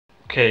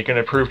Okay, going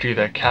to prove to you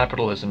that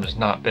capitalism is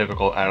not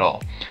biblical at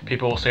all.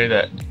 People will say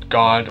that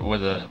God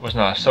was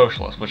not a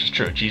socialist, which is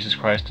true. Jesus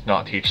Christ did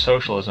not teach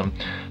socialism.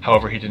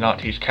 However, he did not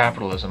teach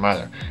capitalism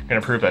either. I'm going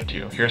to prove that to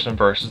you. Here's some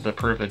verses that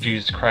prove that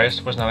Jesus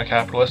Christ was not a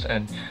capitalist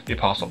and the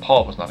Apostle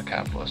Paul was not a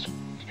capitalist.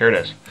 Here it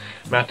is.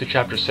 Matthew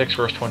chapter 6,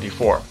 verse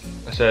 24.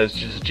 It says,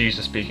 this is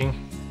Jesus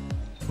speaking,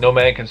 "No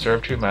man can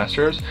serve two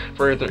masters,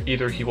 for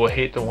either he will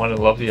hate the one and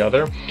love the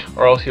other,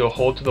 or else he will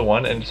hold to the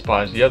one and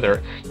despise the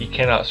other. Ye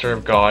cannot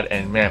serve God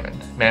and mammon."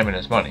 Mammon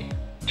is money.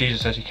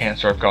 Jesus says you can't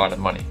serve God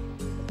and money.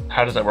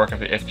 How does that work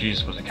if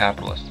Jesus was a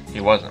capitalist? He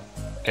wasn't.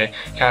 Okay,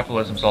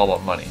 capitalism is all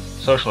about money.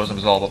 Socialism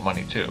is all about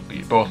money too.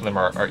 Both of them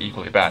are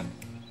equally bad.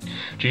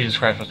 Jesus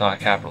Christ was not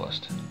a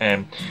capitalist.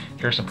 And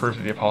here's some proof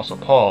that the Apostle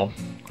Paul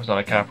was not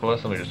a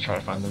capitalist. Let me just try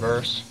to find the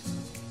verse.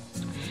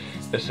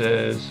 This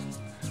is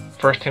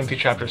 1 Timothy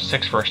chapter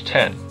 6, verse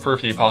 10.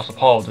 Proof the Apostle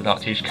Paul did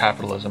not teach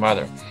capitalism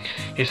either.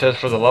 He says,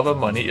 "For the love of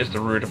money is the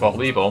root of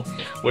all evil,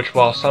 which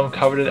while some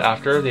coveted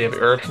after they have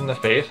erred from the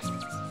faith,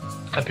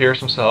 and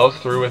pierced themselves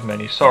through with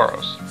many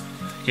sorrows."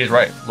 He's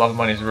right. Love of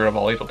money is the root of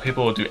all evil.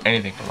 People will do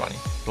anything for money.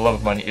 The love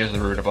of money is the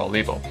root of all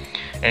evil.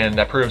 And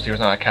that proves he was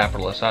not a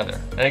capitalist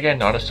either. And again,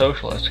 not a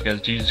socialist,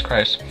 because Jesus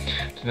Christ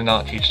did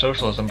not teach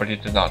socialism, but he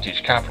did not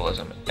teach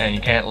capitalism. And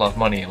you can't love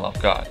money and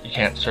love God. You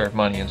can't serve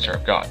money and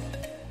serve God.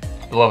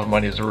 The love of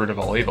money is the root of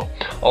all evil.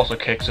 Also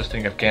kicks this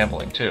thing of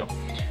gambling too.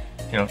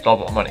 You know, it's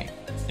all about money.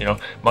 You know,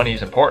 money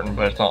is important,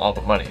 but it's not all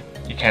about money.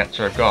 You can't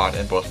serve God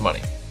and both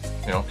money.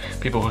 You know,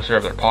 people who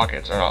serve their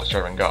pockets are not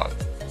serving God.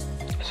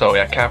 So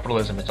yeah,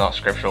 capitalism is not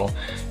scriptural.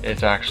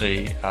 It's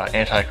actually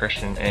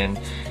anti-Christian, and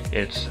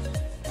it's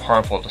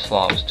harmful to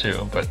Slavs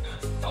too, but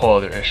a whole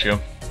other issue.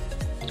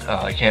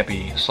 You can't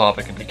be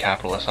Slavic and be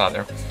capitalist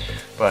either.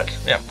 But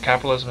yeah,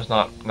 capitalism is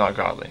not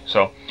godly.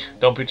 So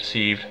don't be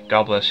deceived.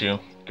 God bless you.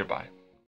 Goodbye.